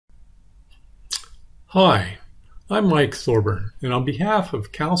Hi, I'm Mike Thorburn, and on behalf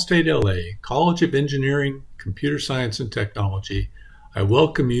of Cal State LA College of Engineering, Computer Science and Technology, I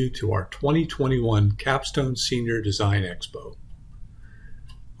welcome you to our 2021 Capstone Senior Design Expo.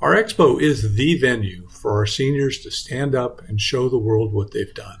 Our expo is the venue for our seniors to stand up and show the world what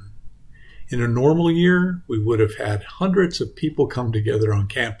they've done. In a normal year, we would have had hundreds of people come together on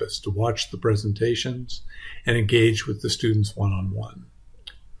campus to watch the presentations and engage with the students one-on-one.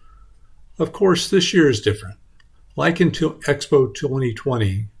 Of course, this year is different. Like in Expo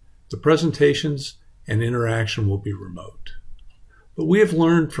 2020, the presentations and interaction will be remote. But we have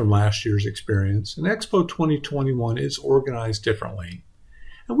learned from last year's experience, and Expo 2021 is organized differently,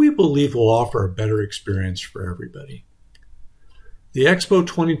 and we believe will offer a better experience for everybody. The Expo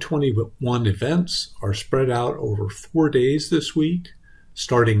 2021 events are spread out over 4 days this week,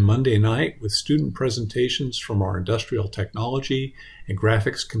 starting Monday night with student presentations from our Industrial Technology and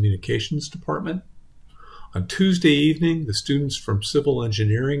Graphics Communications Department. On Tuesday evening, the students from Civil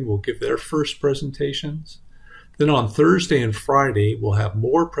Engineering will give their first presentations. Then on Thursday and Friday, we'll have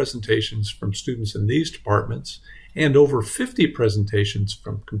more presentations from students in these departments and over 50 presentations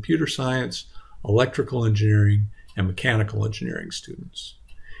from Computer Science, Electrical Engineering, and Mechanical Engineering students.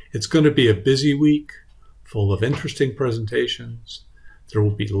 It's going to be a busy week, full of interesting presentations. There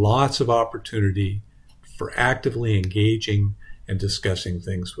will be lots of opportunity for actively engaging and discussing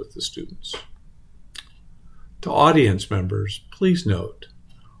things with the students. To audience members, please note,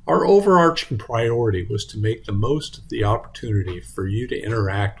 our overarching priority was to make the most of the opportunity for you to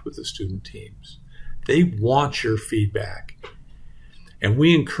interact with the student teams. They want your feedback, and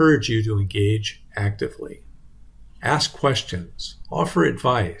we encourage you to engage actively. Ask questions, offer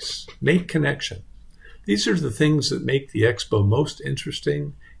advice, make connections. These are the things that make the expo most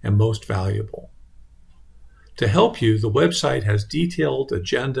interesting and most valuable. To help you, the website has detailed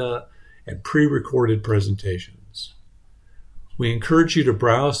agenda and pre-recorded presentations. We encourage you to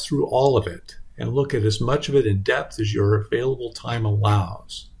browse through all of it and look at as much of it in depth as your available time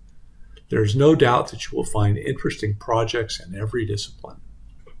allows. There is no doubt that you will find interesting projects in every discipline.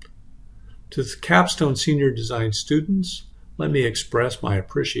 To the Capstone Senior Design students, let me express my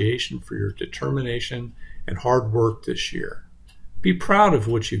appreciation for your determination and hard work this year. Be proud of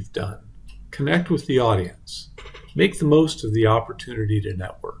what you've done. Connect with the audience. Make the most of the opportunity to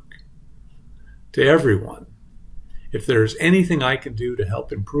network. To everyone, if there's anything I can do to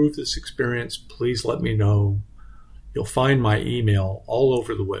help improve this experience, please let me know. You'll find my email all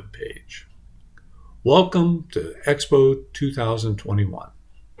over the webpage. Welcome to Expo 2021.